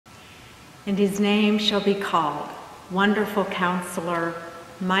and his name shall be called Wonderful Counselor,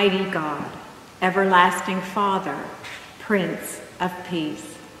 Mighty God, Everlasting Father, Prince of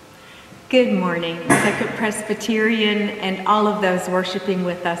Peace. Good morning, Second Presbyterian and all of those worshiping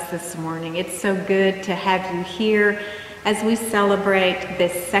with us this morning. It's so good to have you here as we celebrate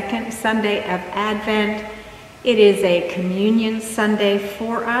this second Sunday of Advent. It is a communion Sunday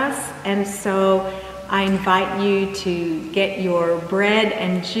for us, and so I invite you to get your bread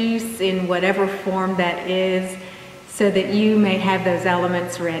and juice in whatever form that is, so that you may have those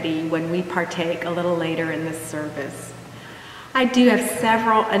elements ready when we partake a little later in the service. I do have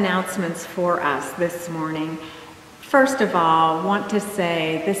several announcements for us this morning. First of all, I want to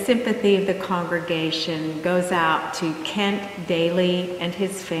say the sympathy of the congregation goes out to Kent Daly and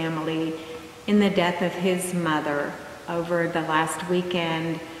his family in the death of his mother over the last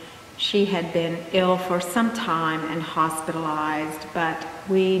weekend. She had been ill for some time and hospitalized, but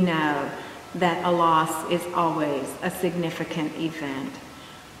we know that a loss is always a significant event.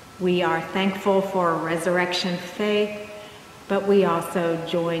 We are thankful for a resurrection faith, but we also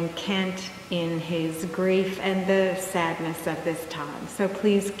join Kent in his grief and the sadness of this time. So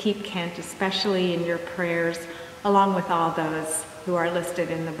please keep Kent especially in your prayers, along with all those who are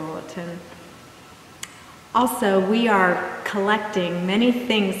listed in the bulletin. Also, we are collecting many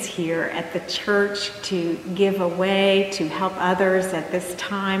things here at the church to give away, to help others at this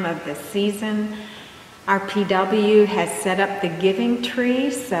time of the season. Our PW has set up the giving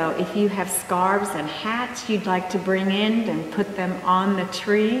tree, so if you have scarves and hats you'd like to bring in and put them on the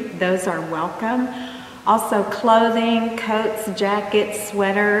tree, those are welcome. Also clothing, coats, jackets,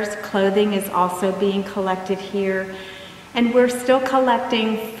 sweaters, clothing is also being collected here. And we're still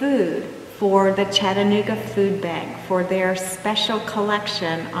collecting food for the Chattanooga Food Bank for their special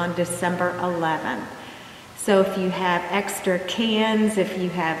collection on December 11th. So if you have extra cans, if you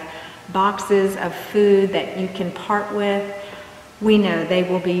have boxes of food that you can part with, we know they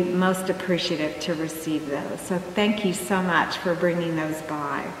will be most appreciative to receive those. So thank you so much for bringing those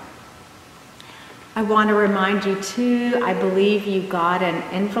by. I want to remind you too, I believe you got an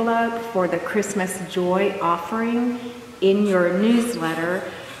envelope for the Christmas Joy offering in your newsletter.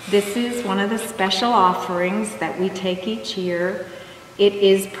 This is one of the special offerings that we take each year. It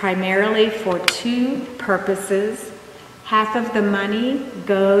is primarily for two purposes. Half of the money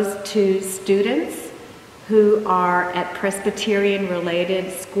goes to students who are at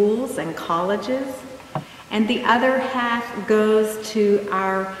Presbyterian-related schools and colleges, and the other half goes to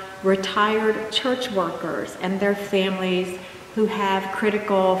our retired church workers and their families who have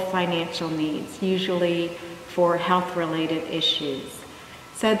critical financial needs, usually for health-related issues.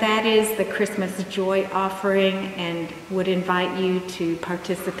 So that is the Christmas Joy offering, and would invite you to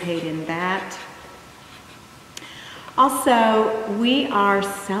participate in that. Also, we are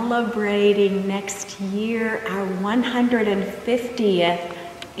celebrating next year our 150th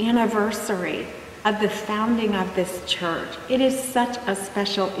anniversary of the founding of this church. It is such a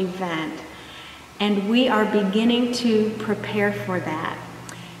special event, and we are beginning to prepare for that.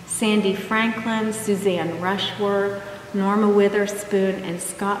 Sandy Franklin, Suzanne Rushworth, Norma Witherspoon, and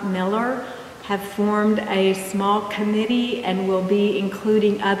Scott Miller have formed a small committee and will be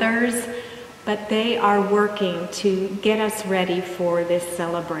including others, but they are working to get us ready for this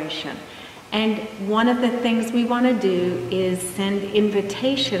celebration. And one of the things we want to do is send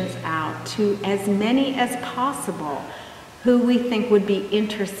invitations out to as many as possible who we think would be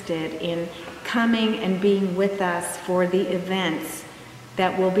interested in coming and being with us for the events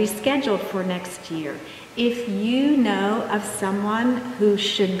that will be scheduled for next year. If you know of someone who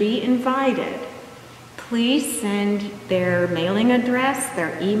should be invited, please send their mailing address,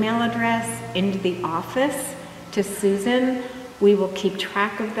 their email address into the office to Susan. We will keep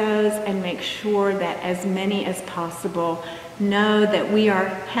track of those and make sure that as many as possible know that we are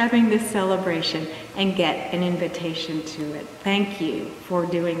having this celebration and get an invitation to it. Thank you for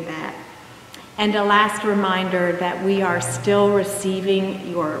doing that. And a last reminder that we are still receiving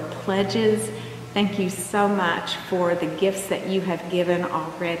your pledges. Thank you so much for the gifts that you have given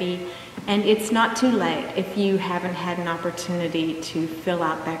already. And it's not too late if you haven't had an opportunity to fill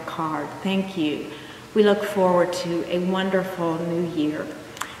out that card. Thank you. We look forward to a wonderful new year.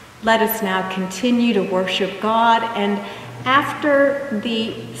 Let us now continue to worship God, and after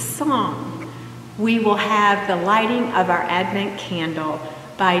the song, we will have the lighting of our Advent candle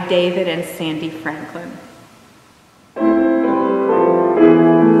by David and Sandy Franklin.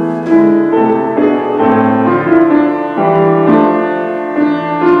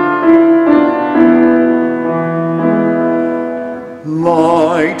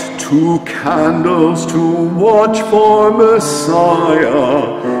 Light two candles to watch for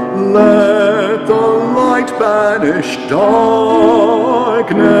Messiah. Let banish darkness.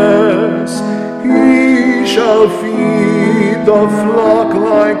 He shall feed the flock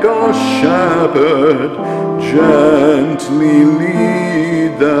like a shepherd, gently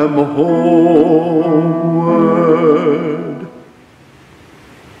lead them homeward.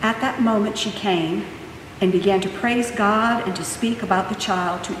 At that moment she came and began to praise God and to speak about the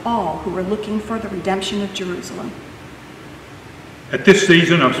child to all who were looking for the redemption of Jerusalem. At this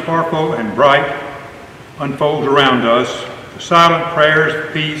season of sparkle and bright unfolds around us the silent prayers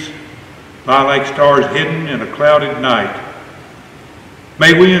of peace lie like stars hidden in a clouded night.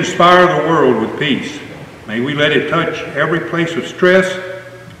 May we inspire the world with peace. May we let it touch every place of stress,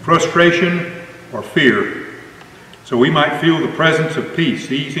 frustration, or fear, so we might feel the presence of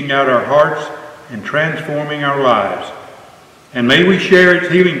peace easing out our hearts and transforming our lives. And may we share its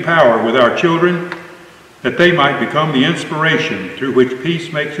healing power with our children, that they might become the inspiration through which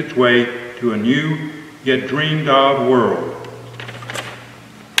peace makes its way to a new yet dreamed of world.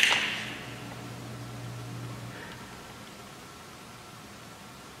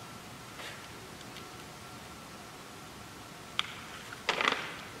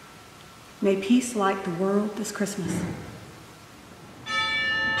 May peace light the world this Christmas.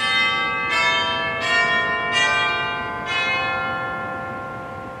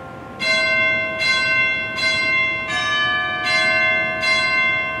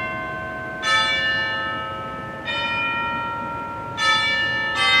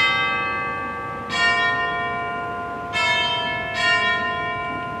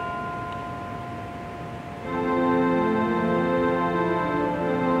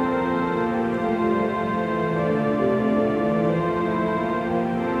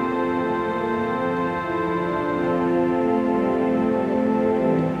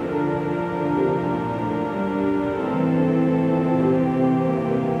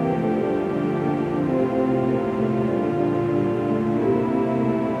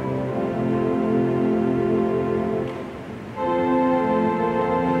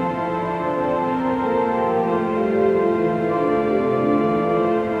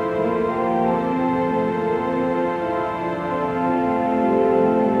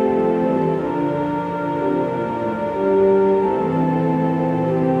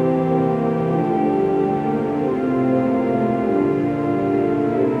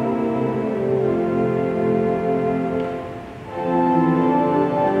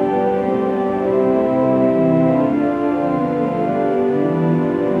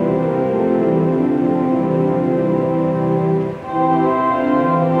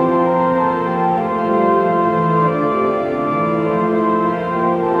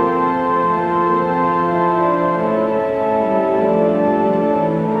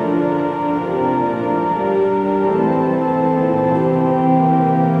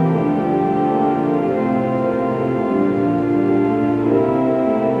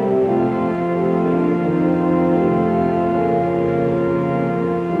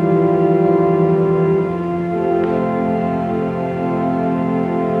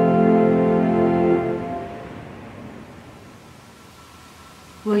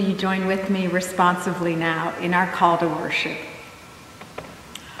 Will you join with me responsively now in our call to worship?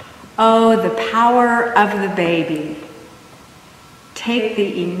 Oh, the power of the baby. Take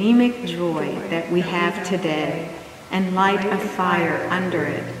the anemic joy that we have today and light a fire under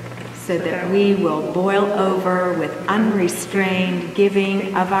it so that we will boil over with unrestrained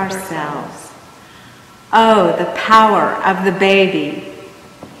giving of ourselves. Oh, the power of the baby.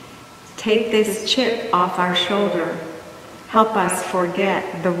 Take this chip off our shoulder. Help us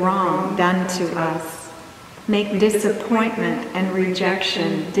forget the wrong done to us. Make disappointment and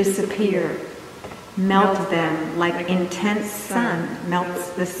rejection disappear. Melt them like intense sun melts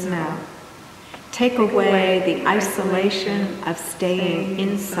the snow. Take away the isolation of staying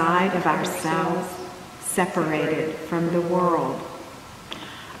inside of ourselves, separated from the world.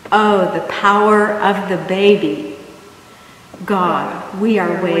 Oh, the power of the baby. God, we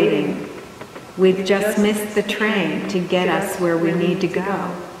are waiting. We've just missed the train to get us where we need to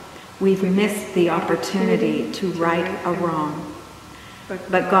go. We've missed the opportunity to right a wrong.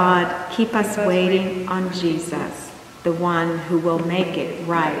 But God, keep us waiting on Jesus, the one who will make it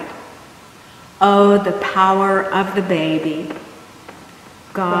right. Oh, the power of the baby.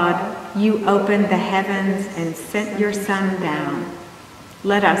 God, you opened the heavens and sent your Son down.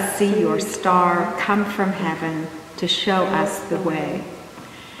 Let us see your star come from heaven to show us the way.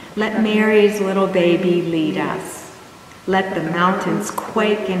 Let Mary's little baby lead us. Let the mountains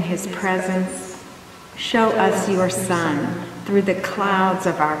quake in his presence. Show us your Son through the clouds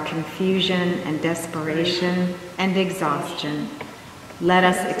of our confusion and desperation and exhaustion. Let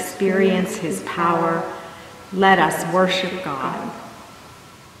us experience his power Let us worship God.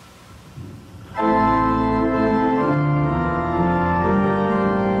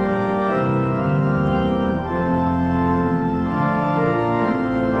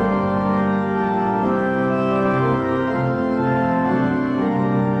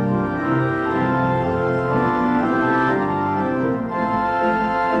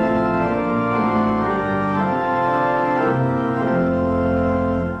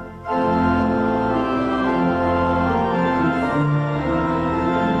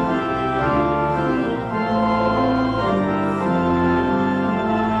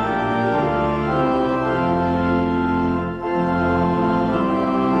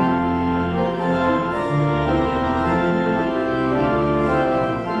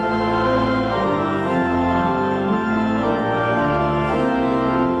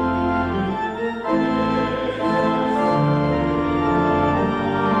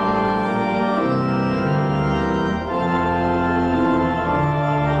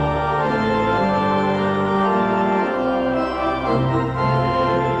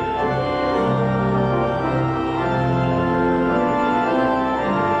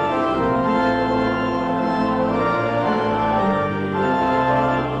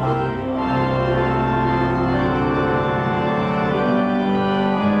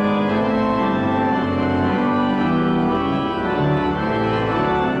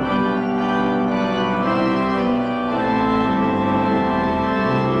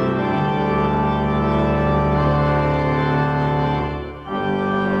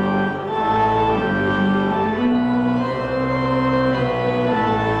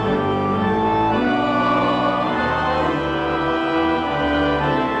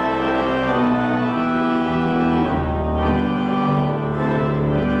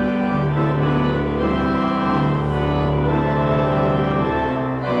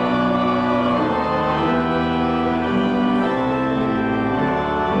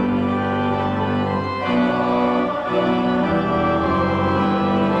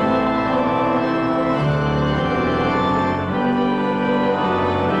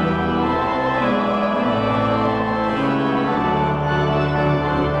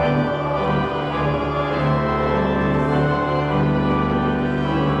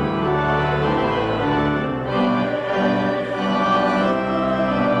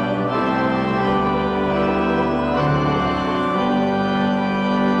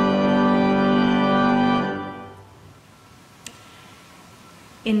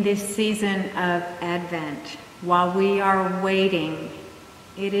 In this season of Advent, while we are waiting,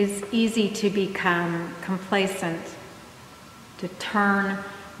 it is easy to become complacent, to turn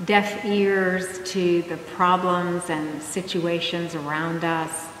deaf ears to the problems and situations around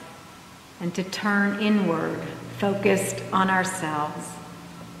us, and to turn inward, focused on ourselves.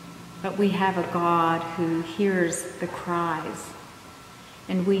 But we have a God who hears the cries,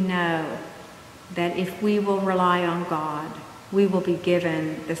 and we know that if we will rely on God, we will be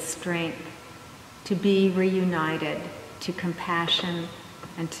given the strength to be reunited to compassion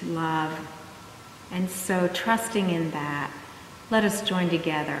and to love. And so, trusting in that, let us join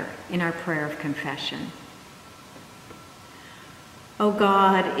together in our prayer of confession. O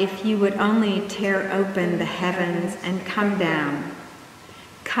God, if you would only tear open the heavens and come down,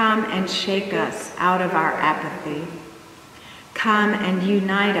 come and shake us out of our apathy. Come and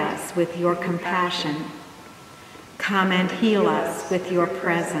unite us with your compassion. Come and heal us with your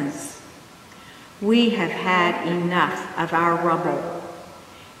presence. We have had enough of our rubble.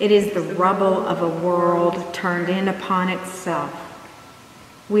 It is the rubble of a world turned in upon itself.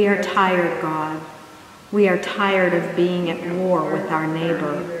 We are tired, God. We are tired of being at war with our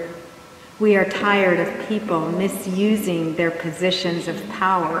neighbor. We are tired of people misusing their positions of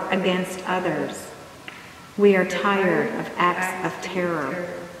power against others. We are tired of acts of terror.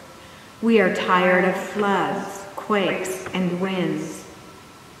 We are tired of floods, quakes, and winds.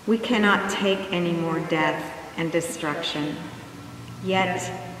 We cannot take any more death and destruction.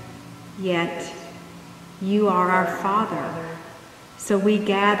 Yet, you are our Father. So we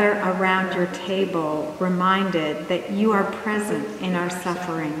gather around your table, reminded that you are present in our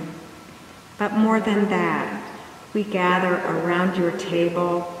suffering. But more than that, we gather around your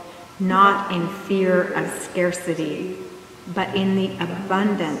table not in fear of scarcity, but in the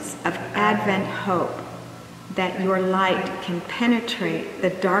abundance of Advent hope that your light can penetrate the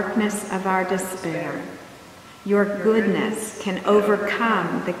darkness of our despair. Your goodness can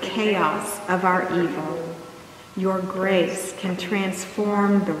overcome the chaos of our evil. Your grace can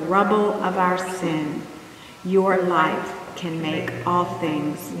transform the rubble of our sin. Your life can make all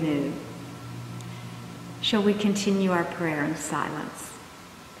things new. Shall we continue our prayer in silence?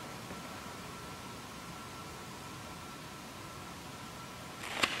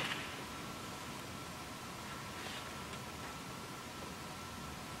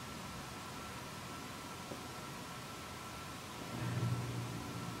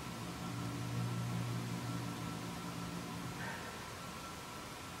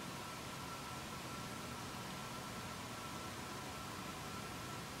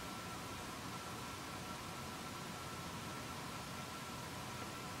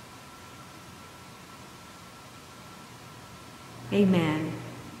 Amen.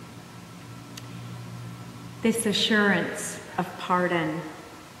 This assurance of pardon,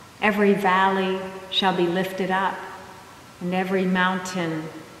 every valley shall be lifted up, and every mountain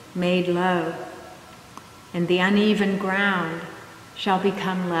made low, and the uneven ground shall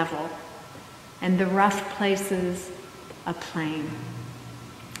become level, and the rough places a plain.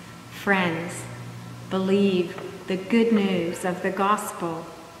 Friends, believe the good news of the gospel.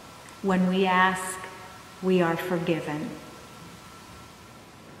 When we ask, we are forgiven.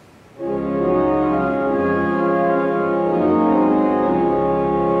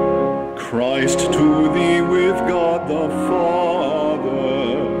 Christ, to thee with God the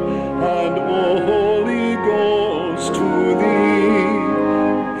Father, and O Holy Ghost, to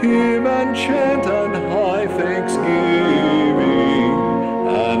thee, hymn and chant and high thanksgiving,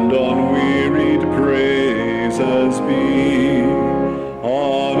 and unwearied praises be,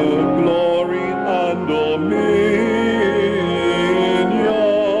 honor, glory, and dominion,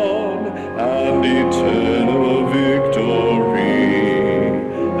 and eternal victory,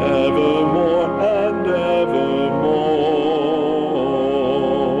 evermore and evermore.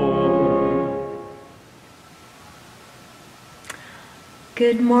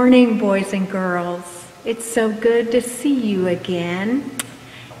 Good morning, boys and girls. It's so good to see you again.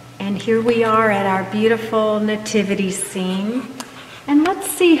 And here we are at our beautiful nativity scene. And let's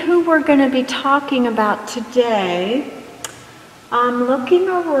see who we're going to be talking about today. I'm looking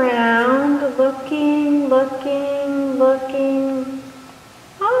around, looking.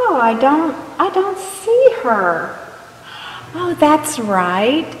 Oh, I don't see her. Oh, that's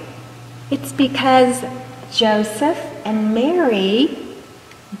right. It's because Joseph and Mary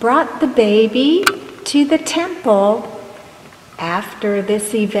brought the baby to the temple after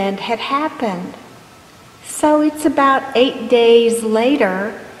this event had happened. So it's about 8 days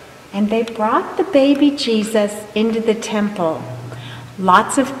later, and they brought the baby Jesus into the temple.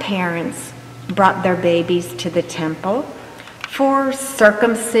 Lots of parents brought their babies to the temple for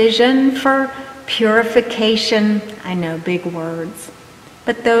circumcision, for purification. I know, big words.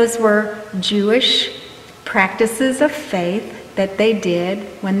 But those were Jewish practices of faith that they did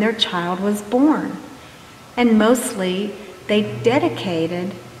when their child was born. And mostly, they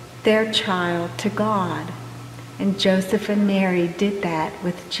dedicated their child to God. And Joseph and Mary did that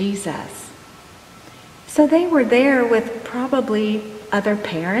with Jesus. So they were there with probably other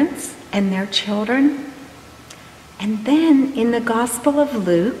parents and their children. And then in the Gospel of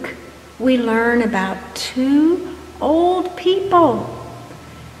Luke, we learn about two old people.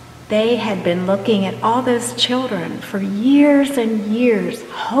 They had been looking at all those children for years and years,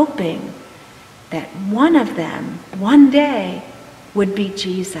 hoping that one of them, one day, would be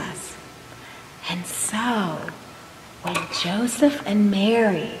Jesus. And so, when Joseph and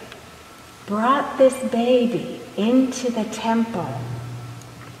Mary brought this baby into the temple,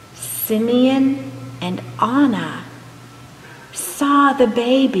 Simeon and Anna saw the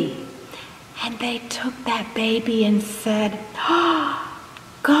baby, and they took that baby and said, "Oh,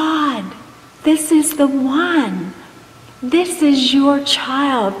 God, this is the one. This is your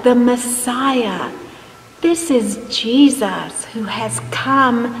child, the Messiah. This is Jesus who has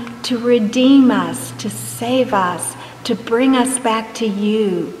come to redeem us, to save us, to bring us back to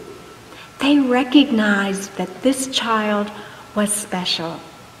you." They recognized that this child was special.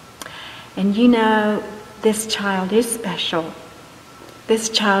 And you know, this child is special. This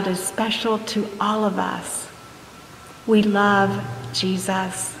child is special to all of us. We love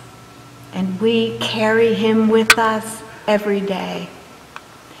Jesus, and we carry him with us every day.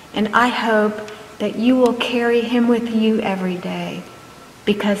 And I hope that you will carry him with you every day,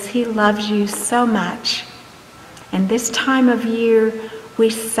 because he loves you so much. And this time of year, we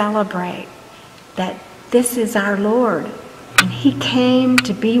celebrate that this is our Lord, and he came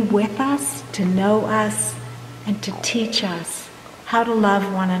to be with us, to know us, and to teach us how to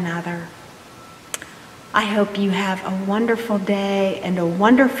love one another. I hope you have a wonderful day and a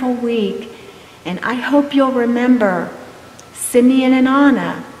wonderful week, and I hope you'll remember Simeon and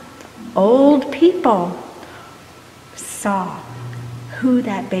Anna, old people, saw who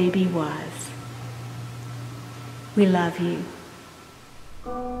that baby was. We love you.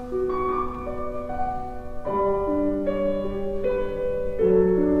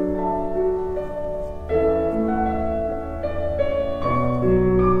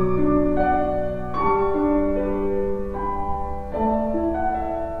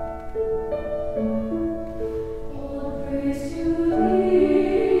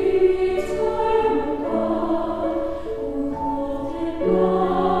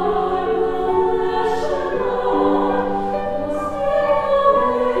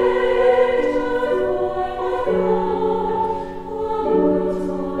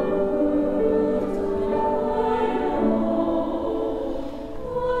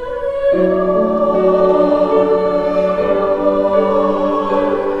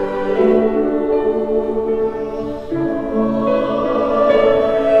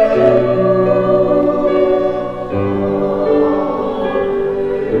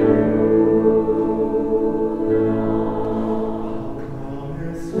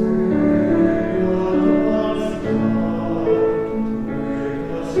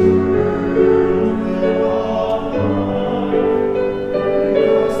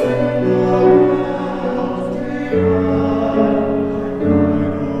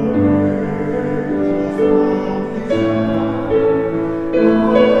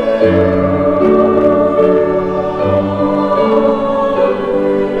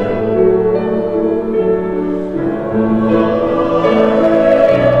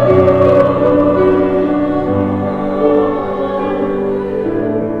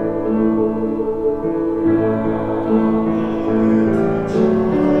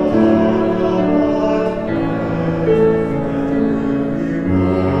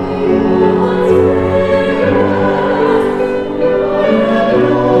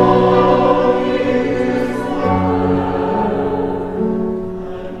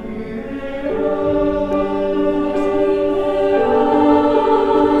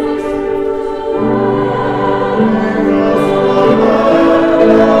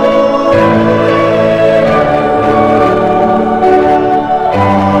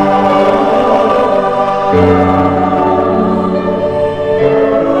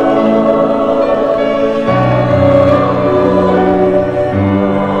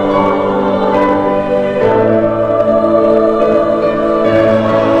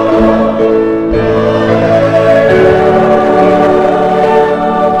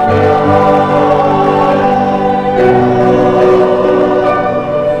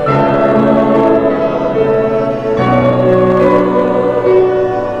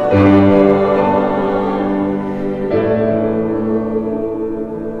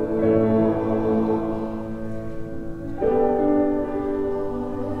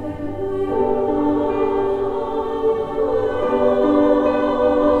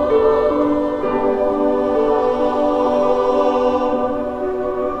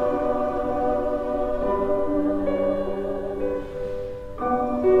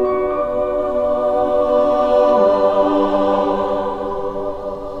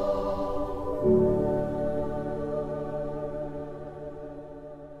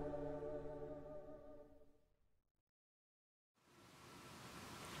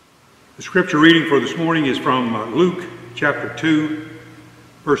 The scripture reading for this morning is from Luke chapter 2,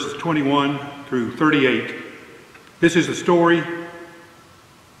 verses 21 through 38. This is the story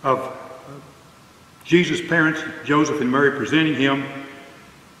of Jesus' parents, Joseph and Mary, presenting him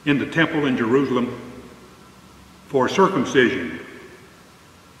in the temple in Jerusalem for circumcision,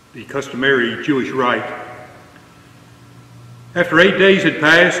 the customary Jewish rite. After 8 days had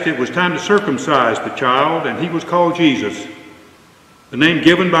passed, it was time to circumcise the child, and he was called Jesus, the name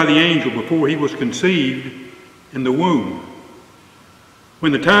given by the angel before he was conceived in the womb.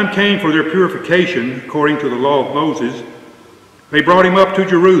 When the time came for their purification, according to the law of Moses, they brought him up to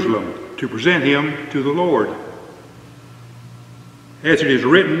Jerusalem to present him to the Lord. As it is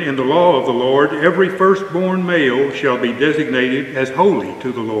written in the law of the Lord, every firstborn male shall be designated as holy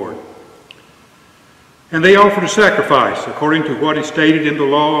to the Lord. And they offered a sacrifice, according to what is stated in the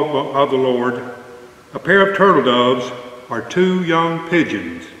law of the Lord, a pair of turtle doves or 2 young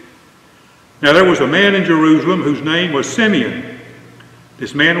pigeons. Now there was a man in Jerusalem whose name was Simeon.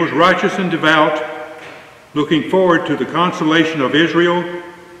 This man was righteous and devout, looking forward to the consolation of Israel,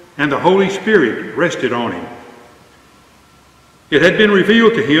 and the Holy Spirit rested on him. It had been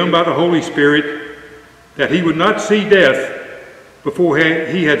revealed to him by the Holy Spirit that he would not see death before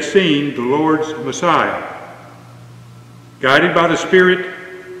he had seen the Lord's Messiah. Guided by the Spirit,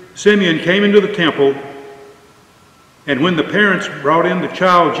 Simeon came into the temple, and when the parents brought in the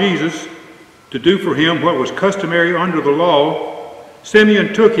child Jesus to do for him what was customary under the law,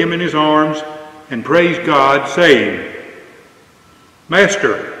 Simeon took him in his arms and praised God, saying,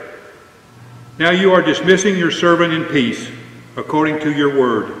 "Master, now you are dismissing your servant in peace, according to your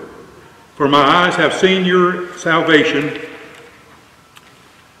word. For my eyes have seen your salvation,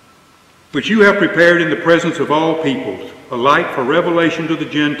 which you have prepared in the presence of all peoples, a light for revelation to the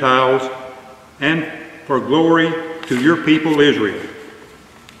Gentiles and for glory to your people Israel."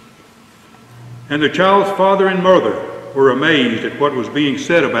 And the child's father and mother were amazed at what was being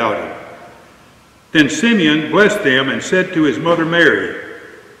said about him. Then Simeon blessed them and said to his mother Mary,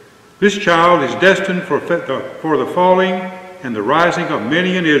 "This child is destined for the falling and the rising of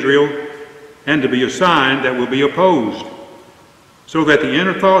many in Israel, and to be a sign that will be opposed, so that the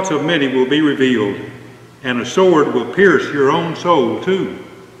inner thoughts of many will be revealed, and a sword will pierce your own soul too."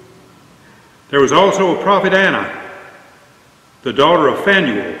 There was also a prophet Anna, the daughter of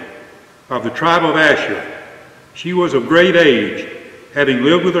Phanuel, of the tribe of Asher. She was of great age, having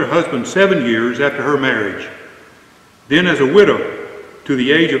lived with her husband 7 years after her marriage. Then as a widow, to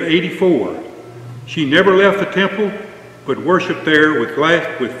the age of 84, she never left the temple, but worshipped there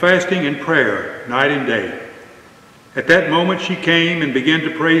with fasting and prayer night and day. At that moment she came and began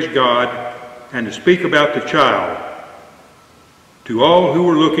to praise God and to speak about the child to all who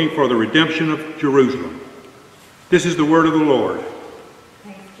were looking for the redemption of Jerusalem. This is the word of the Lord.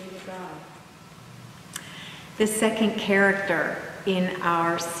 Thanks be to God. The second character in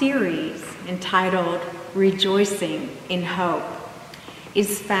our series, entitled Rejoicing in Hope,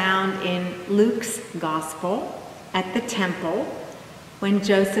 is found in Luke's Gospel at the temple when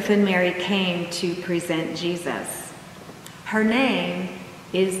Joseph and Mary came to present Jesus. Her name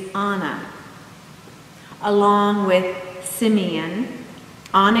is Anna. Along with Simeon,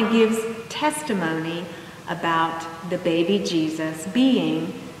 Anna gives testimony about the baby Jesus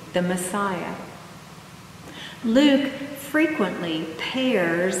being the Messiah. Luke frequently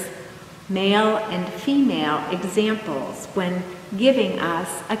pairs male and female examples when giving us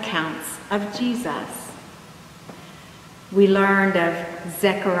accounts of Jesus. We learned of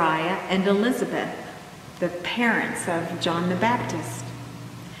Zechariah and Elizabeth, the parents of John the Baptist.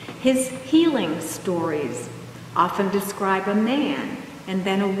 His healing stories often describe a man and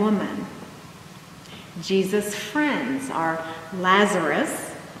then a woman. Jesus' friends are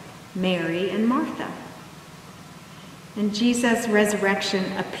Lazarus, Mary, and Martha. And Jesus'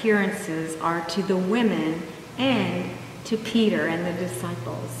 resurrection appearances are to the women and to Peter and the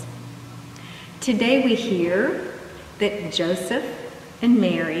disciples. Today we hear that Joseph and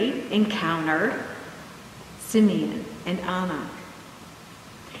Mary encounter Simeon and Anna.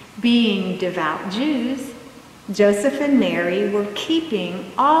 Being devout Jews, Joseph and Mary were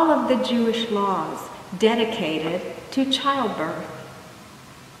keeping all of the Jewish laws dedicated to childbirth.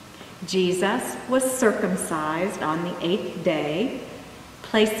 Jesus was circumcised on the 8th day,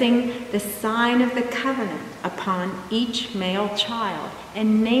 placing the sign of the covenant upon each male child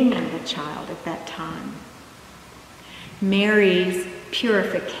and naming the child at that time. Mary's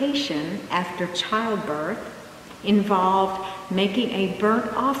purification after childbirth involved making a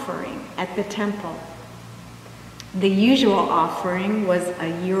burnt offering at the temple. The usual offering was a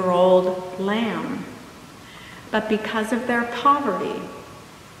year-old lamb, but because of their poverty,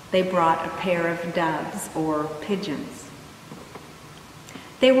 They brought a pair of doves or pigeons.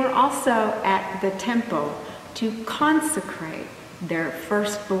 They were also at the temple to consecrate their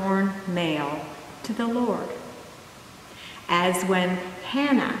firstborn male to the Lord. As when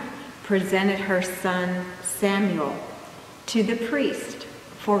Hannah presented her son Samuel to the priest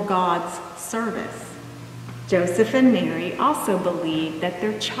for God's service, Joseph and Mary also believed that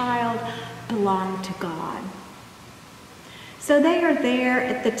their child belonged to God. So they are there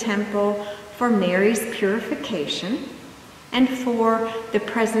at the temple for Mary's purification and for the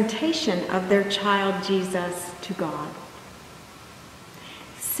presentation of their child Jesus to God.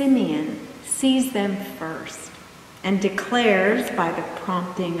 Simeon sees them first and declares by the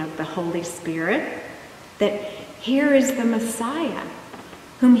prompting of the Holy Spirit that here is the Messiah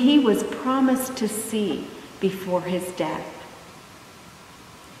whom he was promised to see before his death.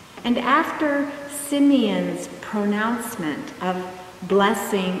 And after Simeon's pronouncement of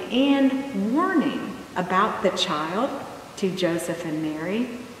blessing and warning about the child to Joseph and Mary,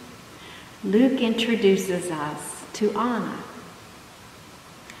 Luke introduces us to Anna.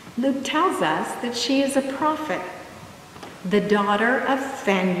 Luke tells us that she is a prophet, the daughter of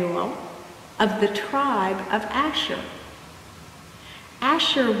Phanuel of the tribe of Asher.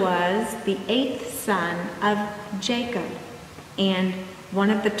 Asher was the 8th son of Jacob and one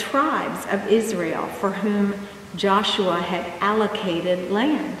of the tribes of Israel for whom Joshua had allocated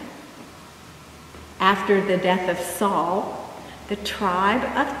land. After the death of Saul, the tribe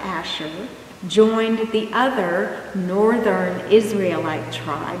of Asher joined the other northern Israelite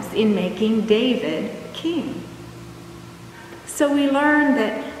tribes in making David king. So we learn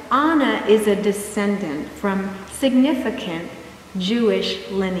that Anna is a descendant from significant Jewish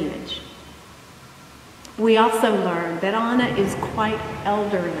lineage. We also learn that Anna is quite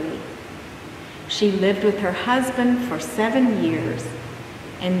elderly. She lived with her husband for 7 years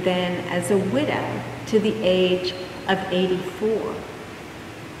and then as a widow to the age of 84.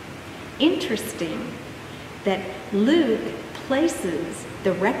 Interesting that Luke places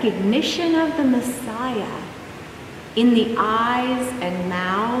the recognition of the Messiah in the eyes and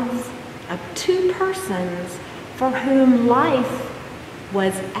mouths of 2 persons for whom life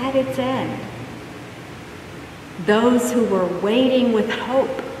was at its end. Those who were waiting with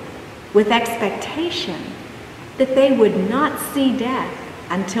hope, with expectation that they would not see death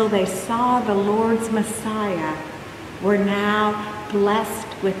until they saw the Lord's Messiah, were now blessed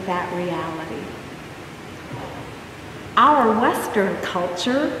with that reality. Our Western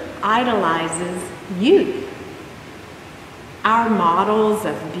culture idolizes youth. Our models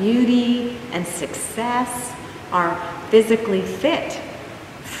of beauty and success are physically fit,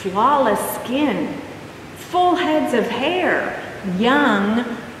 flawless skin, full heads of hair, young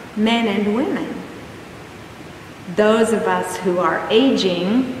men and women. Those of us who are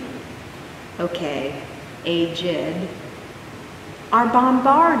aging, aged, are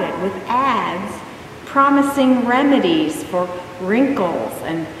bombarded with ads promising remedies for wrinkles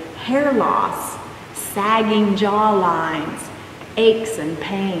and hair loss, sagging jawlines, aches and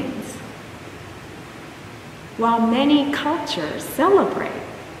pains. While many cultures celebrate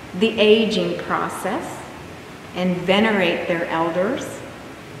the aging process and venerate their elders,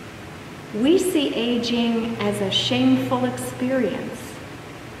 we see aging as a shameful experience.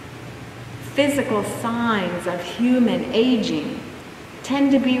 Physical signs of human aging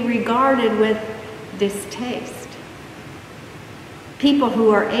tend to be regarded with distaste. People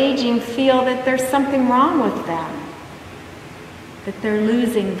who are aging feel that there's something wrong with them, that they're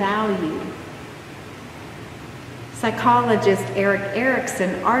losing value. Psychologist Erik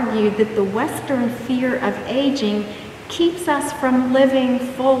Erikson argued that the Western fear of aging keeps us from living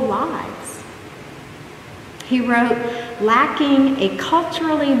full lives. He wrote, lacking a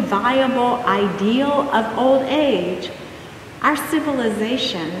culturally viable ideal of old age, our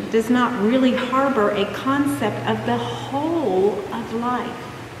civilization does not really harbor a concept of the whole of life.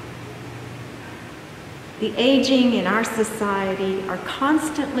 The aging in our society are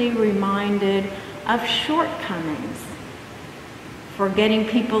constantly reminded of shortcomings, forgetting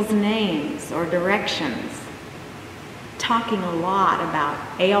people's names or directions, talking a lot about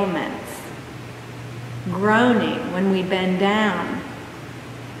ailments, groaning when we bend down,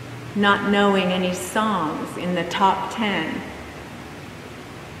 not knowing any songs in the top 10.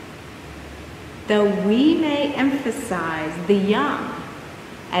 Though we may emphasize the young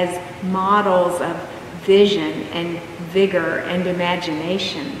as models of vision and vigor and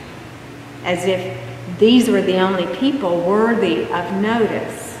imagination, as if these were the only people worthy of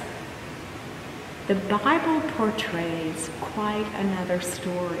notice, the Bible portrays quite another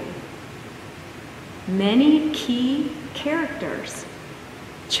story. Many key characters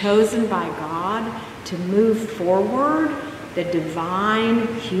chosen by God to move forward the divine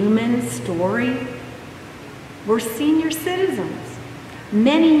human story, were senior citizens,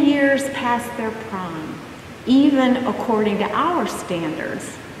 many years past their prime, even according to our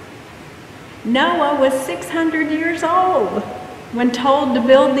standards. Noah was 600 years old when told to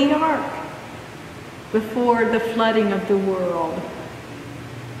build the ark before the flooding of the world.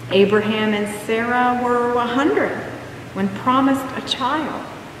 Abraham and Sarah were 100 when promised a child.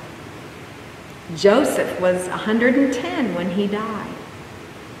 Joseph was 110 when he died.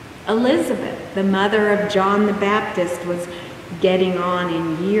 Elizabeth, the mother of John the Baptist, was getting on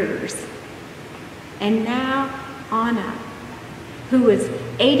in years. And now Anna, who was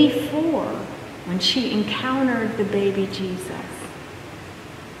 84 when she encountered the baby Jesus.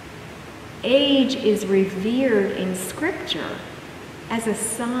 Age is revered in Scripture as a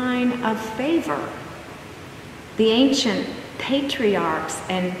sign of favor. The ancient patriarchs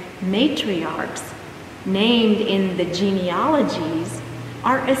and matriarchs named in the genealogies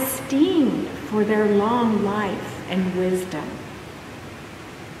are esteemed for their long life and wisdom.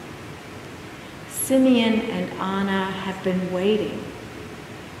 Simeon and Anna have been waiting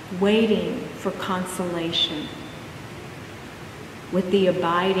for consolation. With the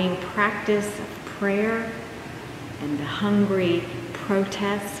abiding practice of prayer and the hungry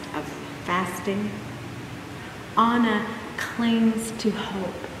protest of fasting, Anna clings to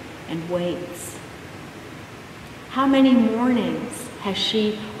hope and waits. How many mornings has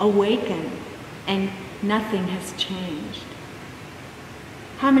she awakened and nothing has changed?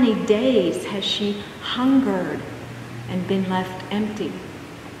 How many days has she hungered and been left empty?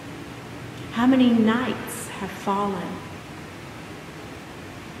 How many nights have fallen?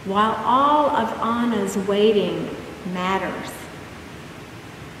 While all of Anna's waiting matters,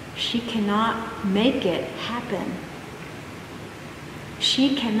 she cannot make it happen.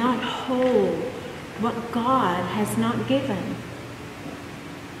 She cannot hold what God has not given.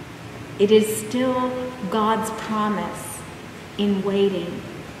 It is still God's promise in waiting.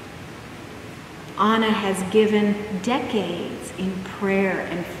 Anna has given decades in prayer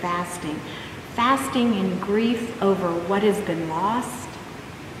and fasting in grief over what has been lost,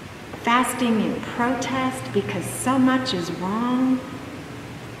 fasting in protest because so much is wrong,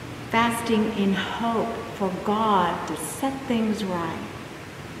 fasting in hope for God to set things right.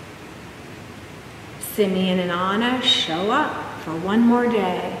 Simeon and Anna show up for one more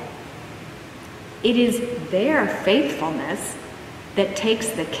day. It is their faithfulness that takes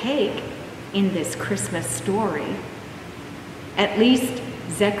the cake in this Christmas story. At least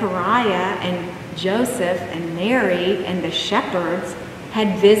Zechariah and Joseph and Mary and the shepherds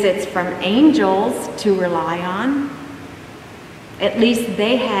had visits from angels to rely on. At least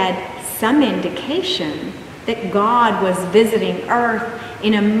they had some indication that God was visiting earth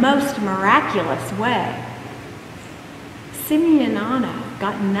in a most miraculous way. Simeon and Anna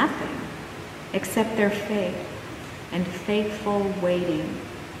got nothing except their faith and faithful waiting.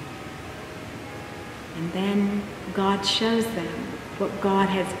 And then God shows them what God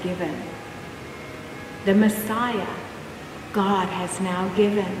has given. The Messiah God has now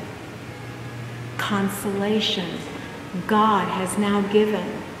given. Consolation God has now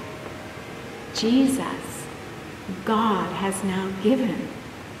given. Jesus God has now given.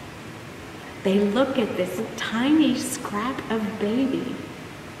 They look at this tiny scrap of baby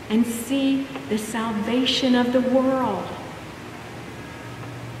and see the salvation of the world.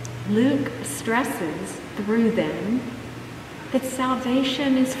 Luke stresses through them that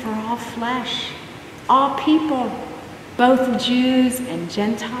salvation is for all flesh, all people, both Jews and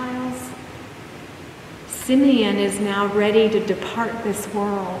Gentiles. Simeon is now ready to depart this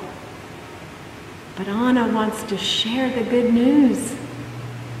world, but Anna wants to share the good news.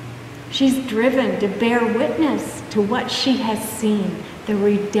 She's driven to bear witness to what she has seen, the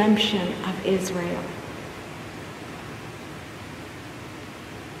redemption of Israel.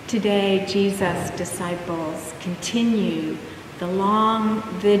 Today, Jesus' disciples continue the long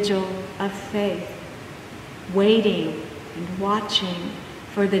vigil of faith, waiting and watching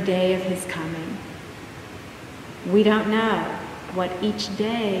for the day of his coming. We don't know what each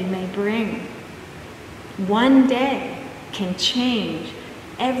day may bring. One day can change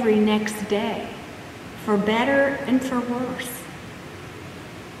every next day, for better and for worse.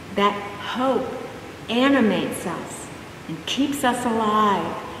 That hope animates us and keeps us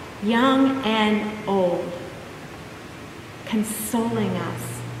alive, young and old, consoling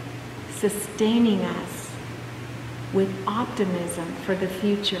us, sustaining us with optimism for the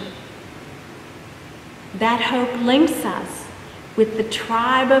future. That hope links us with the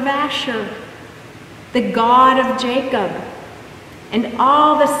tribe of Asher, the God of Jacob, and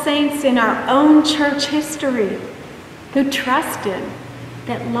all the saints in our own church history who trusted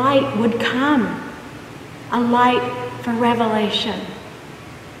that light would come, a light for revelation.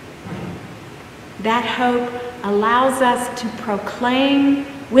 That hope allows us to proclaim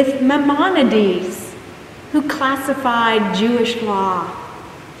with Maimonides, who classified Jewish law,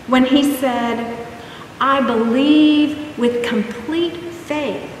 when he said, "I believe with complete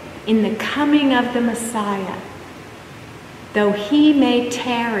faith in the coming of the Messiah. Though he may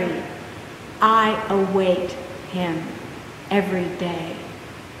tarry, I await him every day."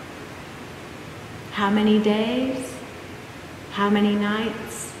 How many days? How many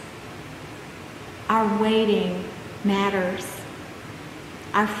nights? Our waiting matters.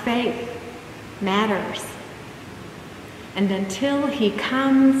 Our faith matters. And until he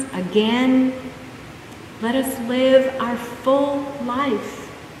comes again, let us live our full life,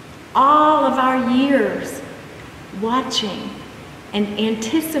 all of our years, watching and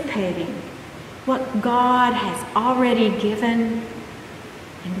anticipating what God has already given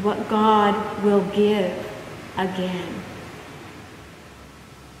and what God will give again.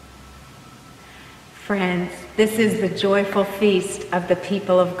 Friends, this is the joyful feast of the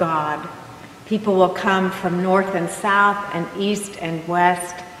people of God. People will come from north and south and east and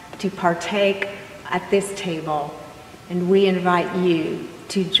west to partake at this table, and we invite you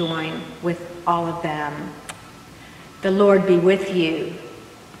to join with all of them. The Lord be with you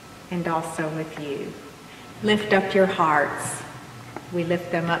and also with you. Lift up your hearts. We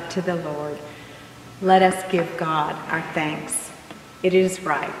lift them up to the Lord. Let us give God our thanks. It is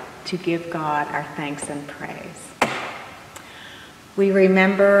right to give God our thanks and praise. We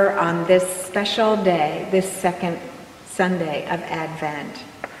remember on this special day, this second Sunday of Advent,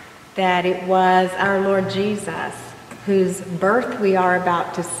 that it was our Lord Jesus whose birth we are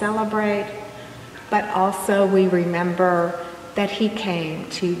about to celebrate, but also we remember that he came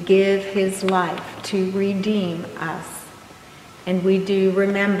to give his life to redeem us. And we do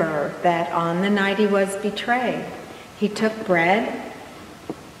remember that on the night he was betrayed, he took bread,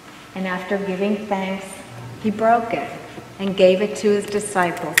 and after giving thanks, he broke it and gave it to his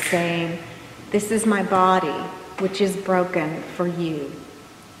disciples, saying, "This is my body, which is broken for you.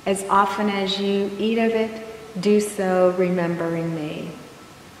 As often as you eat of it, do so remembering me."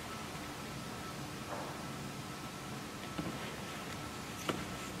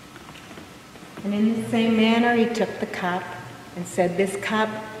 And in the same manner, he took the cup and said, "This cup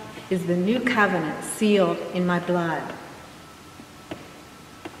is the new covenant sealed in my blood.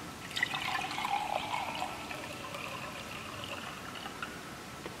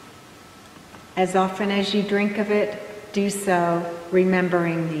 As often as you drink of it, do so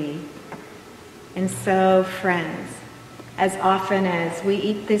remembering me." And so, friends, as often as we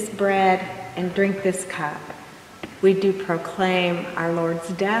eat this bread and drink this cup, we do proclaim our Lord's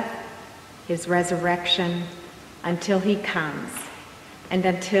death, his resurrection, until he comes, and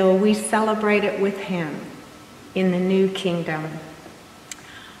until we celebrate it with him in the new kingdom.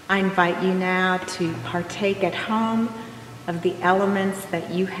 I invite you now to partake at home of the elements that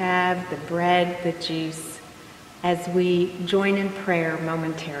you have, the bread, the juice, as we join in prayer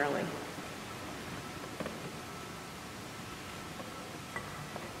momentarily.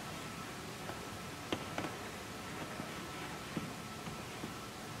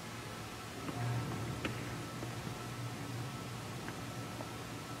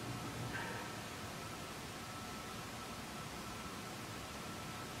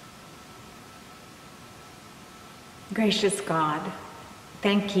 Gracious God,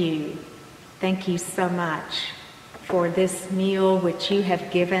 thank you. Thank you so much for this meal which you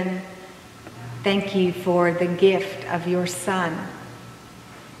have given. Thank you for the gift of your Son,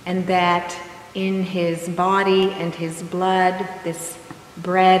 and that in his body and his blood, this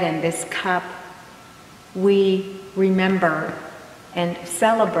bread and this cup, we remember and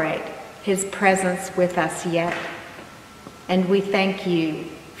celebrate his presence with us yet. And we thank you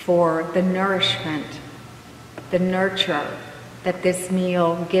for the nourishment, the nurture that this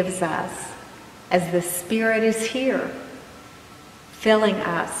meal gives us as the Spirit is here, filling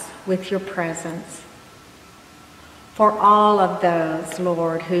us with your presence. For all of those,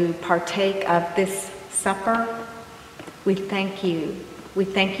 Lord, who partake of this supper, we thank you. We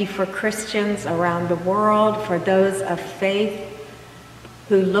thank you for Christians around the world, for those of faith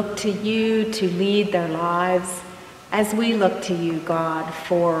who look to you to lead their lives, as we look to you, God,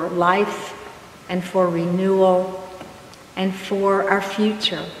 for life and for renewal and for our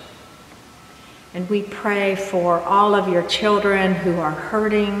future. And we pray for all of your children who are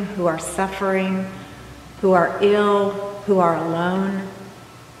hurting, who are suffering, who are ill, who are alone.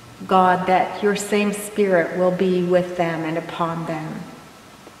 God, that your same Spirit will be with them and upon them.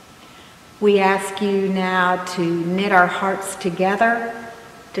 We ask you now to knit our hearts together,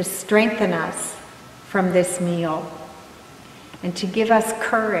 to strengthen us from this meal, and to give us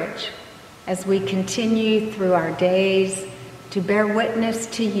courage as we continue through our days to bear witness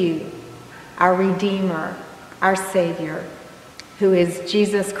to you, our Redeemer, our Savior, who is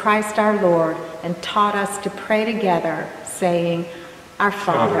Jesus Christ our Lord, and taught us to pray together, saying, Our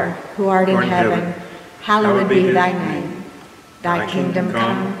Father, who art in heaven, hallowed be thy name. Thy kingdom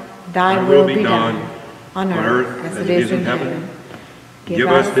come, thy will be done, on earth as it is in heaven. Give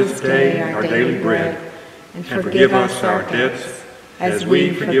us this day our daily bread, and forgive us our debts as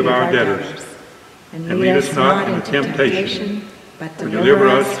we forgive our debtors. And lead us not into temptation, but deliver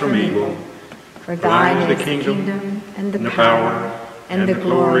us from evil. For thine is the kingdom, and the power, and the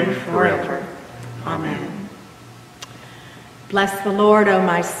glory forever. Amen. Bless the Lord, O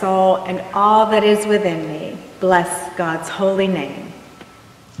my soul, and all that is within me. Bless God's holy name.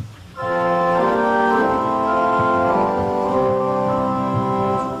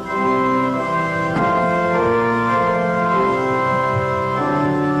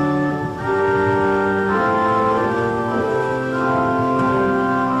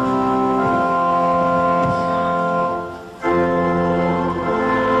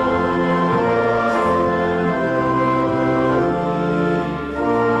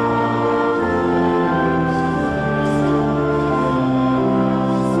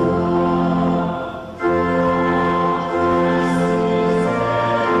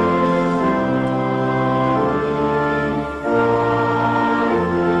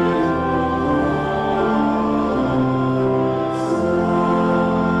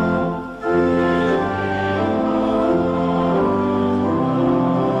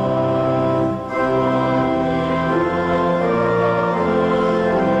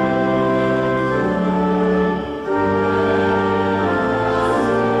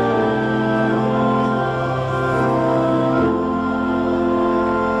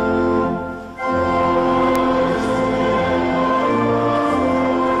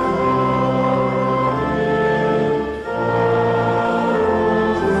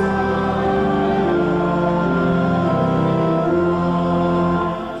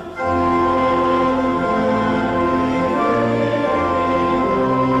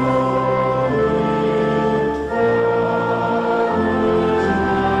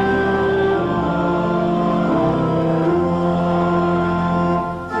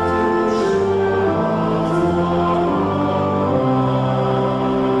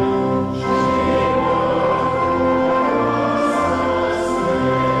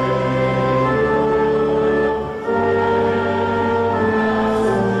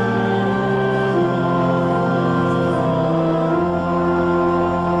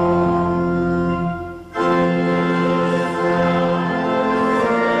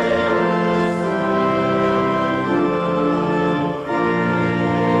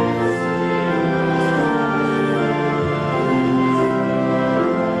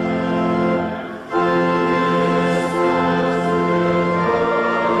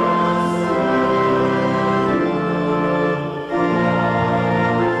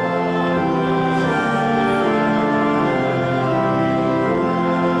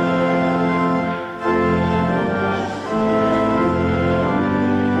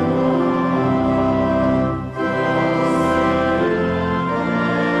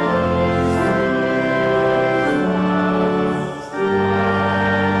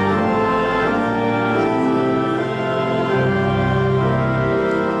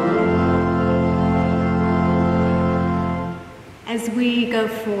 As we go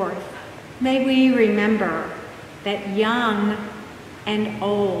forth, may we remember that young and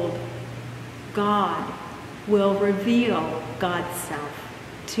old, God will reveal God's self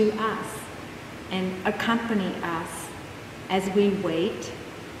to us and accompany us as we wait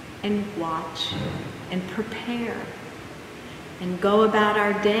and watch and prepare and go about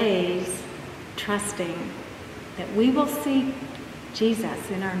our days trusting that we will see Jesus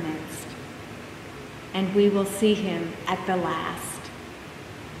in our midst. And we will see him at the last.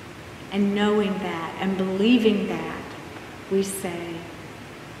 And knowing that and believing that, we say,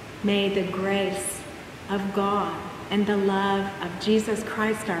 may the grace of God and the love of Jesus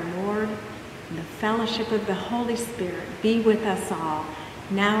Christ our Lord and the fellowship of the Holy Spirit be with us all,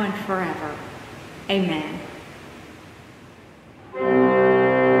 now and forever. Amen.